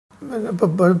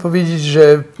powiedzieć,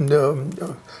 że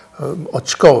od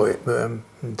szkoły byłem,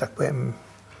 tak powiem,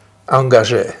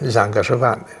 engagé,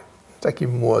 zaangażowany. Taki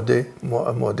młody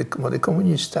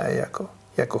komunista,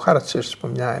 jako harcerz,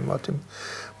 wspominałem o tym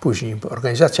później w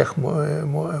organizacjach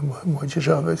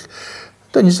młodzieżowych.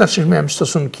 To nie znaczy, że miałem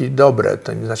stosunki dobre,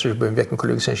 to nie znaczy, że byłem w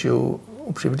jakimkolwiek sensie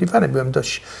uprzejmowany. Byłem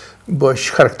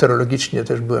dość charakterologicznie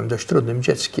też byłem dość trudnym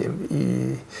dzieckiem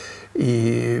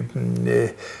i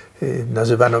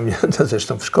nazywano mnie, to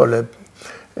zresztą w szkole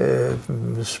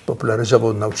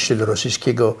spopularyzował nauczyciel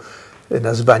rosyjskiego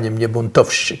nazwanie mnie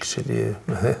buntowszczyk, czyli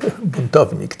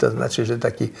buntownik, to znaczy, że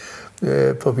taki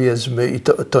powiedzmy, i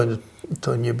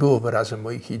to nie było wyrazem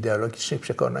moich ideologicznych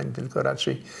przekonań, tylko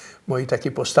raczej mojej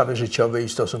takiej postawy życiowej i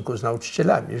stosunku z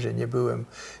nauczycielami, że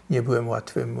nie byłem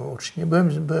łatwym uczniem.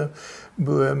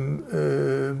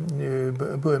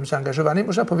 Byłem zaangażowany.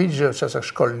 Można powiedzieć, że w czasach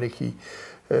szkolnych i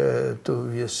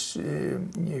tu jest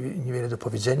niewiele do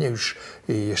powiedzenia. Już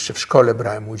jeszcze w szkole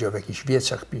brałem udział w jakichś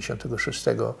wiecach 56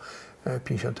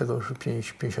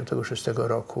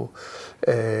 roku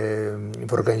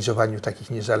w organizowaniu takich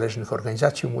niezależnych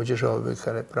organizacji młodzieżowych,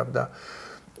 ale prawda,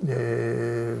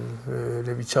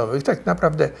 lewicowych. Tak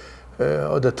naprawdę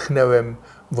odetchnąłem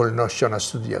wolnością na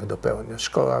studiach do pełna.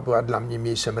 Szkoła była dla mnie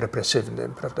miejscem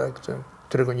represywnym, prawda,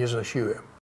 którego nie znosiłem.